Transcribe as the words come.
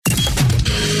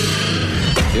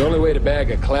The only way to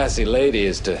bag a classy lady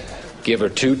is to give her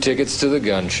 2 tickets to the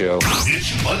gun show.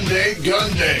 It's Monday Gun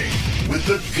Day with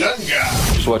the Gun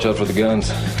Guy. Just watch out for the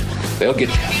guns. They'll get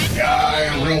you. Guy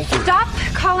Relford. Stop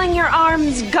calling your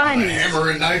arms guns.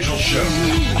 Hammer and Nigel Show.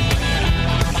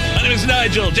 My name is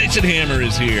Nigel. Jason Hammer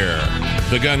is here.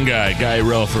 The Gun Guy, Guy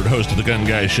Relford, host of The Gun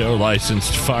Guy Show,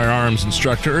 licensed firearms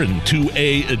instructor and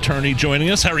 2A attorney joining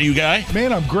us. How are you, Guy?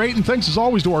 Man, I'm great, and thanks as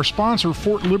always to our sponsor,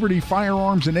 Fort Liberty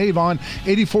Firearms in Avon,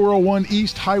 8401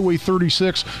 East Highway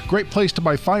 36. Great place to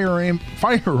buy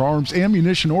firearms,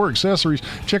 ammunition, or accessories.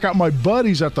 Check out my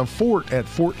buddies at the Fort at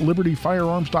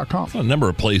fortlibertyfirearms.com. A number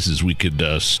of places we could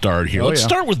start here. Let's yeah.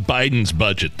 start with Biden's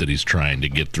budget that he's trying to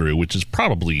get through, which is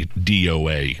probably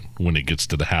DOA when it gets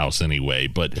to the House anyway,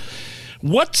 but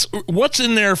what's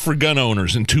in there for gun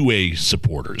owners and 2A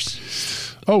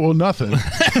supporters? Oh, well, nothing. All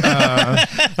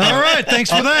right,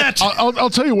 thanks for that. I'll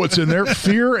tell you what's in there.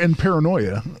 Fear and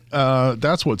paranoia.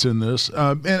 That's what's in this.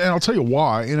 And I'll tell you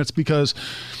why. And it's because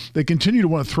they continue to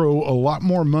want to throw a lot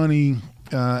more money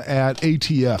at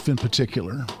ATF in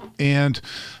particular. And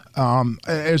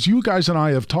as you guys and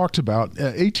I have talked about,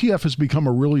 ATF has become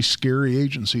a really scary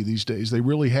agency these days. They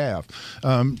really have.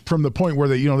 From the point where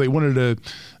they wanted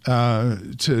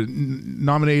to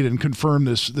nominate and confirm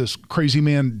this crazy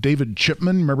man David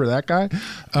Chipman. Remember that guy?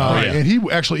 And he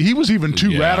was even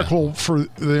too radical for the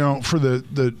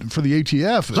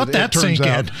ATF. Let that sink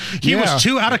in. He was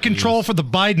too out of control for the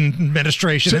Biden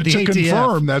administration and the ATF.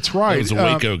 Confirm, that's right. That was a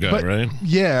Waco guy, right?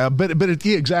 Yeah,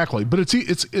 exactly. But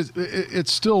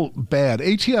it's still bad.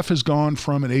 ATF has gone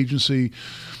from an agency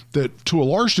that to a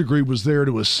large degree was there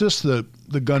to assist the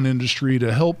gun industry,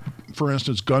 to help, for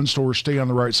instance, gun stores stay on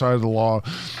the right side of the law.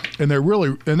 And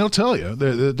they'll tell you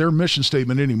their mission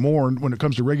statement anymore when it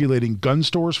comes to regulating gun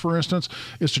stores, for instance,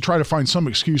 is to try to find some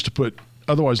excuse to put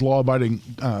otherwise law-abiding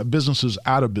businesses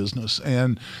out of business.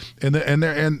 And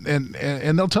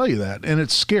they'll tell you that, and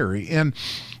it's scary. And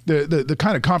the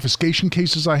kind of confiscation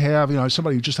cases I have,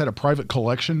 somebody who just had a private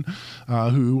collection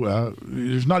who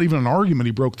there's not even an argument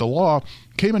he broke the law,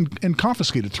 came and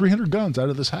confiscated 300 guns out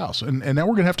of this house. And now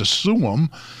we're going to have to sue him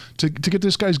to get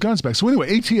this guy's guns back. So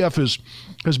anyway, ATF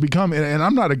has become, and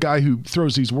I'm not a guy who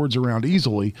throws these words around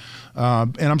easily,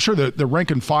 and I'm sure that the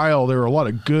rank and file, there are a lot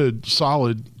of good,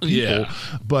 solid people,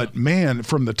 but man,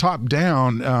 from the top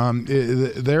down,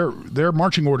 their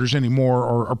marching orders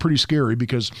anymore are pretty scary,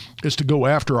 because it's to go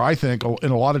after, I think,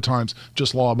 in a lot of times,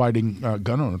 just law-abiding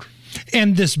gun owners.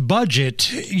 And this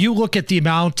budget, you look at the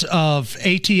amount of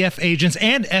ATF agents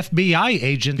and FBI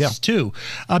agents too,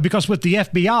 because with the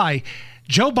FBI,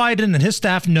 Joe Biden and his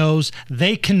staff knows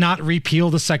they cannot repeal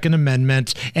the Second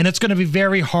Amendment, and it's going to be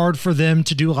very hard for them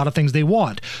to do a lot of things they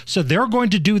want. So they're going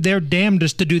to do their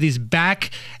damnedest to do these back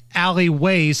alley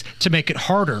ways to make it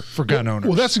harder for gun owners.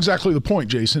 Well, that's exactly the point,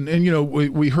 Jason. And,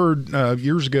 we heard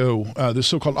years ago this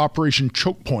so-called Operation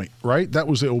Choke Point, right? That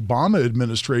was the Obama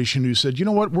administration who said, you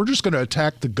know what, we're just going to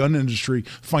attack the gun industry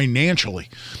financially.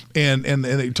 And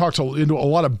they talked into a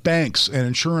lot of banks and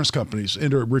insurance companies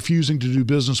into refusing to do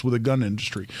business with the gun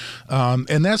industry.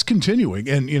 And that's continuing.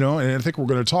 And, and I think we're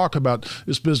going to talk about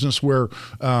this business where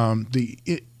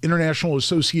the International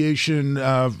Association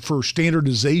for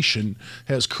Standardization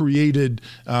has created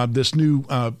this new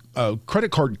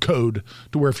credit card code,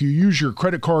 to where if you use your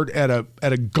credit card at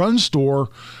a gun store,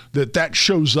 that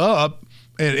shows up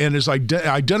and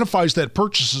identifies that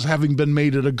purchase as having been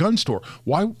made at a gun store.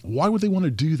 Why would they want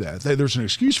to do that? There's an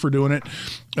excuse for doing it,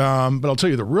 but I'll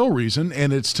tell you the real reason,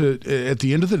 and it's to, at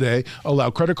the end of the day, allow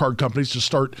credit card companies to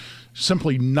start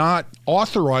simply not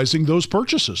authorizing those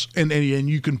purchases, and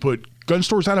you can put gun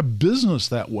stores out of business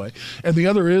that way. And the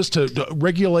other is to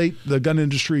regulate the gun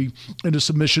industry into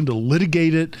submission, to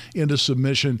litigate it into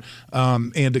submission,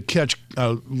 and to catch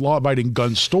law-abiding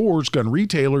gun stores, gun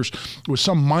retailers with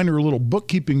some minor little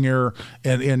bookkeeping error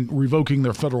and revoking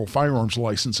their federal firearms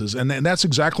licenses. And that's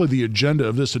exactly the agenda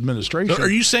of this administration. Are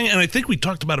you saying, and I think we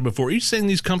talked about it before, are you saying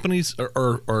these companies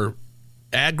are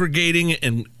aggregating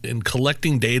and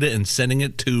collecting data and sending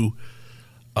it to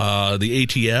the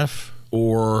ATF?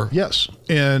 Or yes,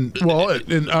 and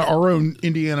in our own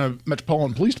Indiana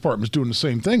Metropolitan Police Department is doing the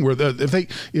same thing. Where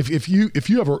if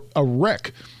you have a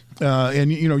wreck,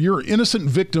 and you're an innocent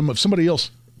victim of somebody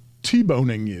else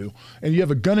T-boning you, and you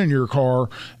have a gun in your car,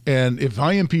 and if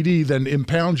IMPD then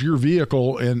impounds your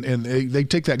vehicle and they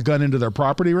take that gun into their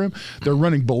property room, they're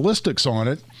running ballistics on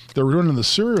it, They're running the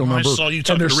serial number, saw you and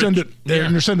talking they're to sending Rich. Yeah.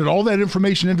 and they're sending all that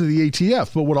information into the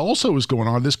ATF. But what also is going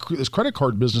on, this credit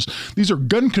card business, these are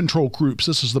gun control groups.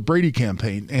 This is the Brady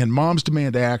campaign and Moms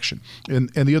Demand Action and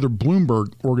the other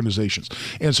Bloomberg organizations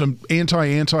and some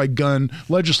anti-gun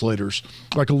legislators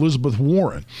like Elizabeth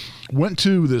Warren went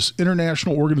to this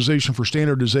International Organization for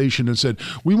Standardization and said,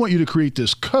 we want you to create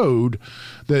this code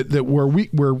that where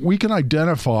we can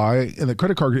identify, and the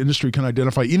credit card industry can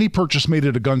identify any purchase made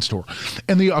at a gun store.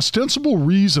 And the ostensible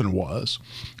reason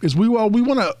is we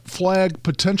want to flag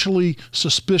potentially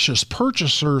suspicious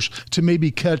purchasers to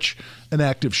maybe catch an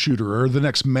active shooter or the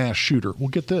next mass shooter. Well,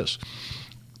 get this.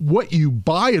 What you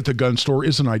buy at the gun store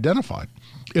isn't identified.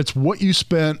 It's what you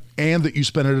spent and that you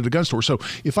spent it at a gun store. So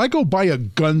if I go buy a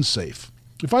gun safe,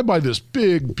 if I buy this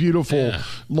big, beautiful,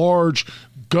 large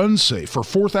gun safe for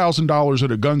 $4,000 at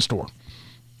a gun store,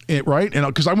 right? And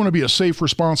because I want to be a safe,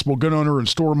 responsible gun owner and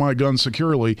store my guns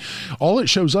securely, all it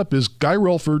shows up is Guy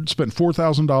Relford spent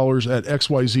 $4,000 at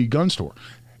XYZ gun store.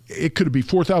 It could be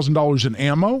 $4,000 in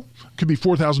ammo, it could be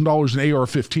 $4,000 in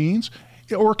AR-15s,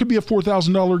 or it could be a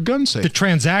 $4,000 gun safe. The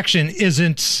transaction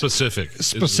isn't specific.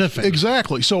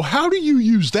 Exactly. So how do you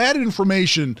use that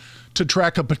information to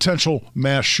track a potential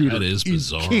mass shooter? That is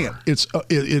bizarre. You can't.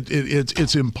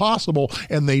 It's impossible,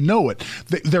 and they know it.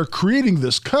 They're creating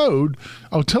this code.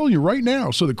 I'll tell you right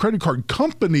now. So the credit card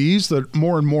companies that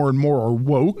more and more are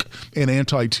woke and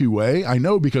anti-2A. I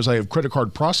know because I have credit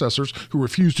card processors who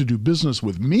refuse to do business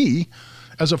with me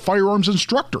as a firearms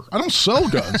instructor. I don't sell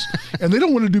guns, and they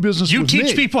don't want to do business with me. You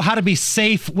teach people how to be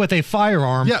safe with a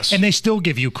firearm, yes, and they still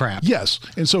give you crap. Yes,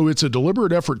 and so it's a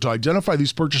deliberate effort to identify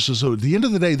these purchases so at the end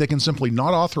of the day, they can simply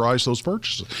not authorize those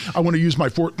purchases. I want to use my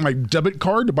debit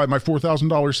card to buy my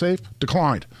 $4,000 safe.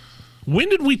 Declined. When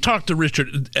did we talk to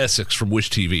Richard Essex from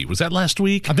Wish TV? Was that last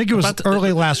week? I think it was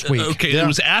early last week. Okay, It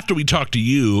was after we talked to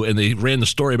you, and they ran the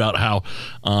story about how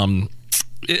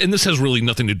and this has really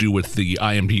nothing to do with the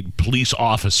IMPD police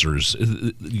officers. No,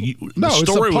 it's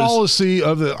the policy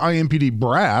of the IMPD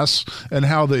brass and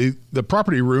how the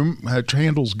property room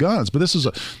handles guns. But this is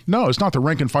it's not the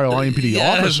rank and file IMPD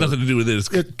officer. It has nothing to do with it.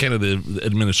 It's kind of the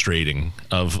administrating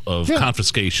of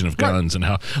confiscation of guns and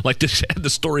how, like, this had the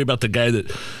story about the guy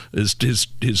that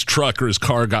his truck or his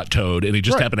car got towed and he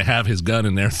just happened to have his gun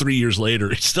in there. 3 years later,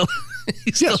 he still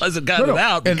hasn't gotten it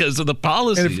out because of the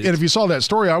policy. And if you saw that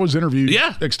story, I was interviewed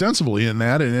extensively in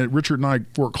that, and Richard and I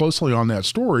worked closely on that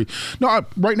story. No,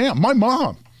 right now, my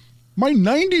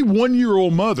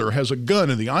 91-year-old mother has a gun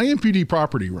in the IMPD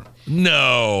property room.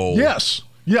 No. Yes.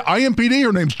 Yeah, IMPD,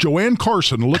 her name's Joanne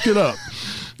Carson. Look it up.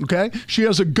 Okay? She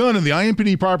has a gun in the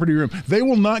IMPD property room. They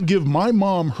will not give my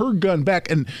mom her gun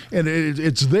back. And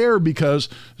it's there because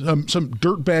some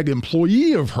dirtbag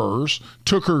employee of hers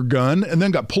took her gun and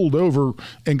then got pulled over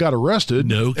and got arrested.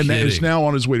 No kidding. And is now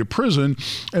on his way to prison.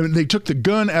 And they took the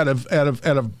gun out of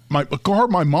a car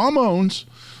my mom owns,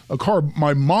 a car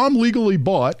my mom legally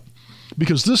bought,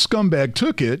 because this scumbag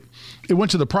took it. It went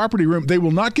to the property room. They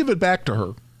will not give it back to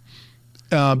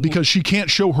her because she can't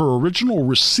show her original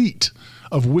receipt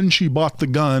of when she bought the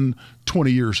gun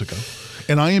 20 years ago.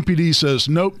 And IMPD says,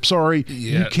 nope, sorry,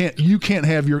 you can't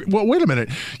have your, well, wait a minute.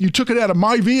 You took it out of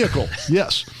my vehicle.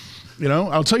 Yes.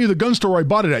 I'll tell you the gun store I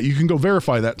bought it at. You can go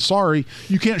verify that. Sorry,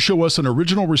 you can't show us an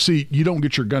original receipt. You don't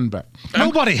get your gun back.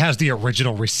 Nobody has the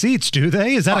original receipts, do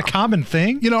they? Is that a common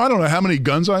thing? I don't know how many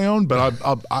guns I own, but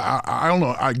I don't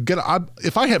know.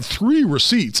 If I have 3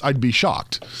 receipts, I'd be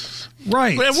shocked.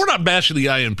 Right. Well, we're not bashing the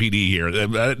IMPD here.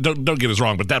 Don't get us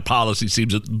wrong, but that policy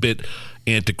seems a bit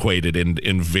antiquated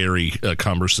and very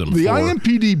cumbersome. The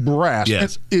IMPD brass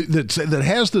that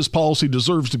has this policy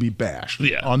deserves to be bashed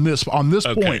on this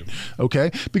point.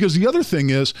 Okay, because the other thing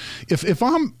is, if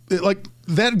I'm like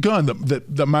that gun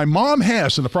that my mom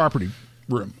has in the property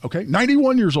room,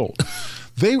 91 years old,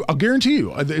 I'll guarantee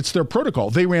you, it's their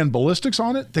protocol. They ran ballistics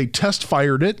on it. They test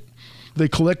fired it. They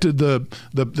collected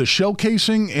the shell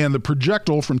casing and the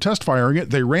projectile from test firing it.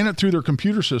 They ran it through their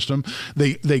computer system.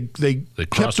 They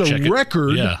kept a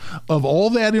record of all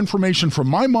that information from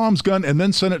my mom's gun and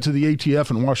then sent it to the ATF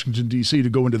in Washington, D.C. to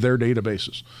go into their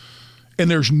databases.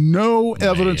 And there's no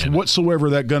evidence whatsoever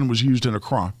that gun was used in a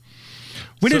crime.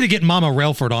 We need to get Mama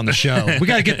Relford on the show. We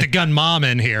got to get the gun mom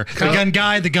in here. The gun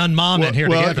guy, the gun mom in here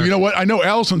together. You know what? I know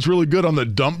Allison's really good on the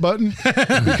dump button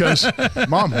because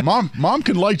mom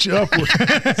can light you up with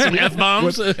some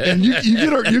F-bombs. And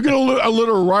you get a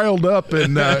little riled up,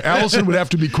 and Allison would have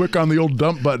to be quick on the old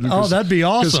dump button. Oh, that'd be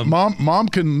awesome. Mom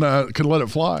can let it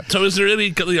fly. So is there any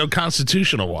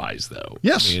constitutional wise though?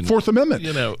 Yes, Fourth Amendment.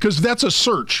 Because that's a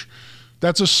search.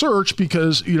 That's a search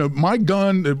because my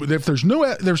gun. If there's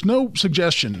no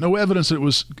suggestion, no evidence that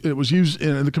it was used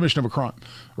in the commission of a crime,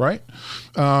 right?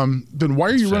 Then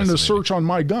why are you running a search on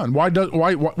my gun? Why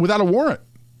without a warrant?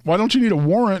 Why don't you need a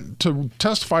warrant to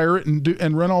test fire it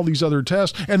and run all these other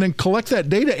tests and then collect that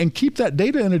data and keep that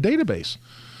data in a database?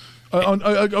 With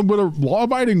a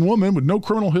law-abiding woman with no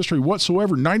criminal history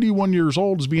whatsoever, 91 years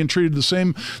old, is being treated the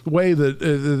same way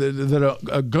that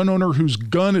a gun owner whose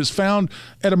gun is found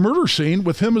at a murder scene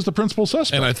with him as the principal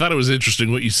suspect. And I thought it was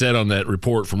interesting what you said on that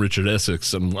report from Richard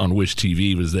Essex on Wish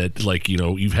TV was that,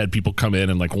 you've had people come in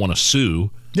and want to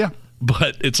sue. Yeah.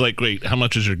 But it's wait, how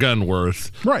much is your gun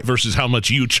worth? Right. Versus how much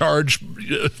you charge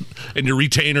and your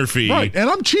retainer fee. Right. And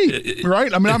I'm cheap,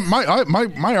 right? I mean,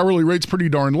 my hourly rate's pretty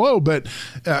darn low, but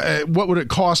what would it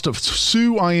cost to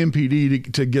sue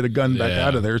IMPD to get a gun back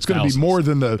out of there? It's going to be more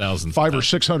than the $500 or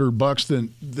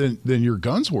 $600 than your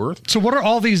gun's worth. So what are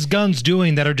all these guns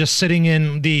doing that are just sitting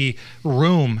in the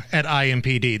room at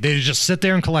IMPD? They just sit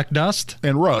there and collect dust?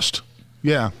 And rust.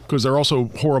 Yeah, because they're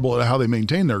also horrible at how they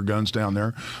maintain their guns down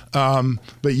there.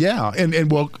 But yeah,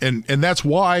 and that's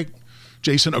why,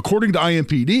 Jason, according to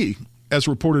IMPD, as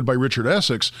reported by Richard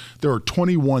Essex, there are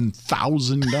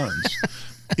 21,000 guns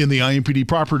in the IMPD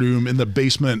property room in the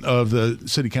basement of the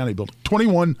city-county building.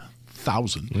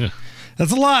 21,000. Yeah.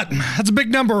 That's a lot. That's a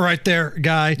big number right there,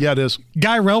 Guy. Yeah, it is.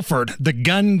 Guy Relford, the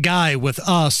gun guy with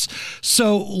us.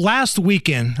 So last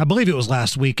weekend, I believe it was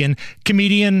last weekend,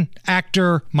 comedian,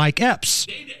 actor Mike Epps,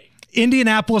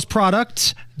 Indianapolis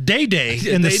product, Day Day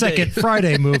in the second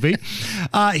Friday movie.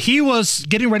 He was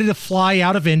getting ready to fly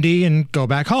out of Indy and go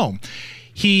back home.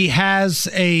 He has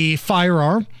a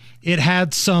firearm. It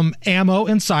had some ammo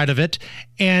inside of it,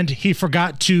 and he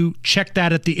forgot to check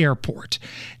that at the airport.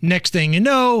 Next thing you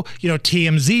know,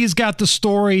 TMZ's got the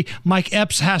story. Mike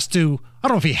Epps has to, I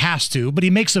don't know if he has to, but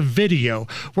he makes a video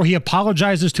where he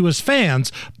apologizes to his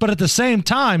fans, but at the same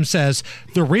time says,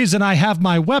 the reason I have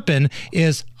my weapon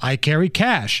is I carry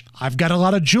cash. I've got a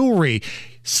lot of jewelry.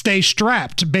 Stay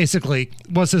strapped, basically,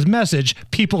 was his message.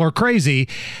 People are crazy.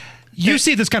 You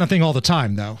see this kind of thing all the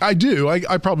time, though. I do.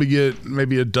 I probably get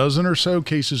maybe a dozen or so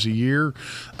cases a year.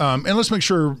 And let's make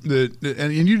sure that,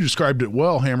 and you described it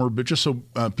well, Hammer, but just so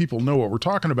people know what we're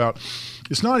talking about,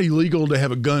 it's not illegal to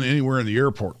have a gun anywhere in the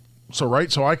airport. So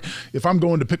if I'm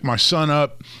going to pick my son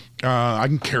up, I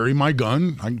can carry my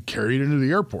gun. I can carry it into the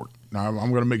airport. Now, I'm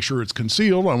going to make sure it's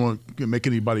concealed. I don't want to make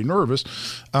anybody nervous.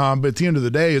 But at the end of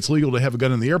the day, it's legal to have a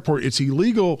gun in the airport. It's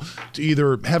illegal to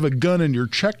either have a gun in your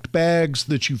checked bags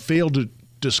that you fail to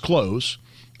disclose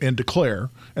and declare.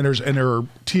 And there are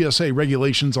TSA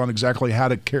regulations on exactly how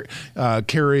to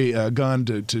carry a gun,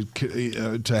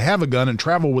 to have a gun and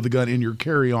travel with a gun in your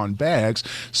carry-on bags.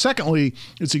 Secondly,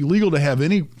 it's illegal to have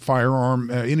any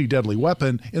firearm, any deadly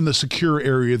weapon in the secure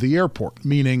area of the airport,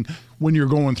 meaning when you're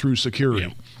going through security.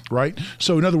 Yeah. Right?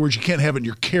 So in other words, you can't have it in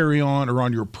your carry-on or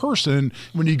on your person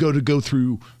when you go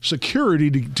through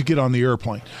security to get on the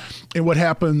airplane. And what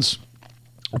happens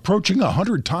approaching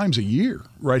 100 times a year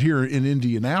right here in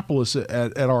Indianapolis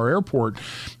at our airport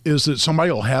is that somebody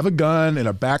will have a gun in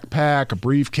a backpack, a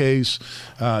briefcase,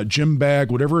 gym bag,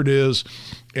 whatever it is.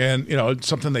 And, it's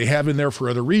something they have in there for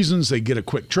other reasons. They get a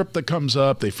quick trip that comes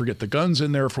up. They forget the guns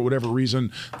in there for whatever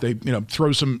reason. They,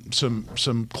 throw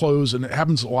some clothes. And it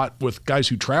happens a lot with guys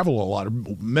who travel a lot,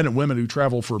 men and women who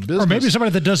travel for business. Or maybe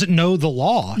somebody that doesn't know the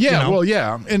law. Yeah, well,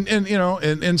 yeah.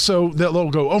 And so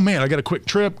they'll go, oh, man, I got a quick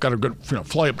trip. Got to go,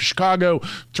 fly up to Chicago,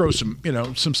 throw some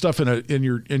stuff in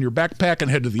your backpack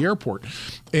and head to the airport.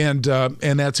 And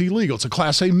that's illegal. It's a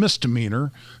Class A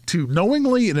misdemeanor to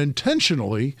knowingly and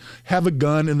intentionally have a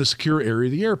gun in the secure area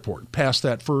of the airport, past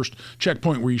that first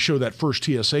checkpoint where you show that first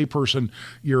TSA person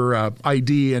your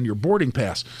ID and your boarding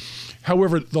pass.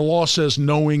 However, the law says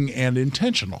knowing and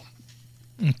intentional.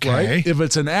 Okay. Right? If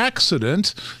it's an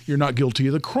accident, you're not guilty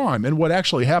of the crime. And what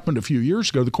actually happened a few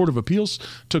years ago, the Court of Appeals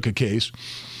took a case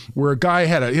where a guy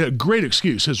had a great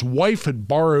excuse. His wife had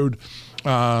borrowed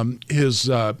his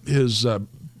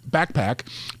backpack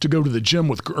to go to the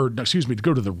gym to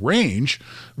go to the range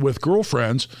with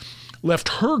girlfriends, left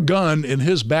her gun in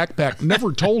his backpack,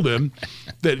 never told him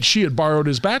that she had borrowed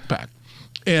his backpack.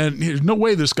 And there's no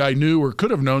way this guy knew or could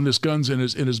have known this gun's in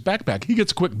his backpack. He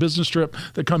gets a quick business trip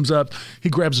that comes up. He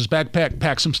grabs his backpack,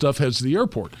 packs some stuff, heads to the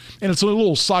airport. And it's a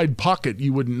little side pocket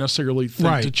you wouldn't necessarily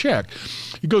think to check.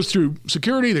 He goes through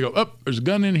security. They go, oh, there's a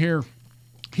gun in here.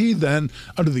 He then,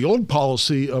 under the old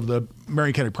policy of the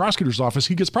Marion County Prosecutor's Office,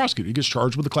 he gets prosecuted. He gets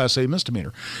charged with a Class A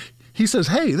misdemeanor. He says,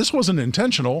 hey, this wasn't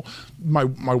intentional. My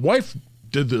wife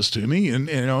did this to me, and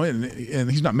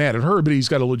he's not mad at her, but he's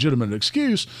got a legitimate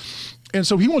excuse. And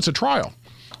so he wants a trial.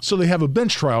 So they have a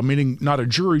bench trial, meaning not a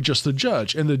jury, just the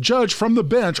judge. And the judge from the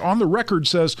bench on the record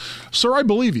says, sir, I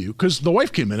believe you, because the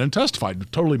wife came in and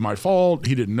testified. Totally my fault.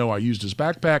 He didn't know I used his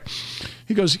backpack.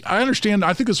 He goes, I understand.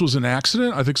 I think this was an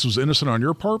accident. I think this was innocent on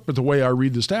your part. But the way I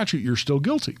read the statute, you're still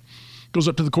guilty. Goes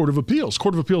up to the Court of Appeals.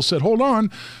 Court of Appeals said, hold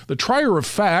on. The trier of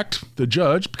fact, the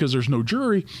judge, because there's no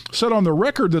jury, said on the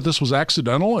record that this was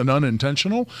accidental and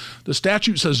unintentional. The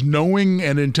statute says knowing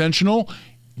and intentional.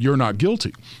 You're not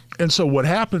guilty. And so what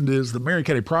happened is the Marion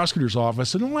County Prosecutor's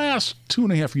Office in the last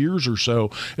 2.5 years or so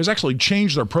has actually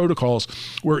changed their protocols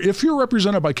where if you're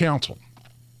represented by counsel,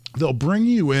 they'll bring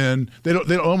you in. They don't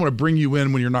want to bring you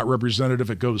in when you're not represented if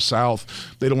it goes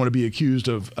south. They don't want to be accused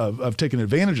of taking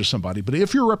advantage of somebody. But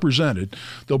if you're represented,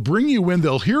 they'll bring you in.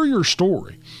 They'll hear your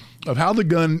story of how the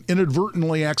gun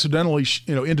inadvertently, accidentally,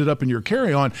 ended up in your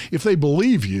carry-on. If they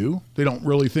believe you, they don't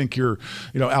really think you're,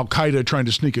 Al-Qaeda trying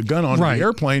to sneak a gun onto the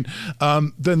airplane,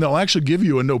 then they'll actually give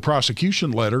you a no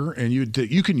prosecution letter, and you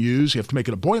can use. You have to make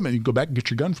an appointment. You can go back and get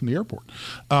your gun from the airport.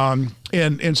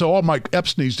 And so all Mike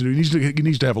Epps needs to do, he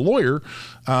needs to have a lawyer,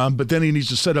 but then he needs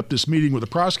to set up this meeting with the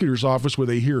prosecutor's office where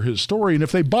they hear his story, and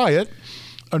if they buy it,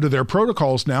 under their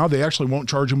protocols now, they actually won't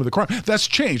charge him with a crime. That's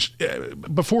changed.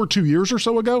 Before 2 years or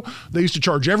so ago, they used to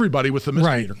charge everybody with the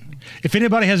misdemeanor. Right. If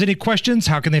anybody has any questions,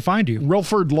 how can they find you?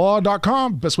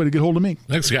 relfordlaw.com. Best way to get hold of me.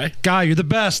 Thanks, Guy. Guy, you're the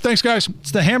best. Thanks, guys.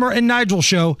 It's the Hammer and Nigel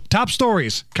Show. Top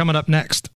stories coming up next.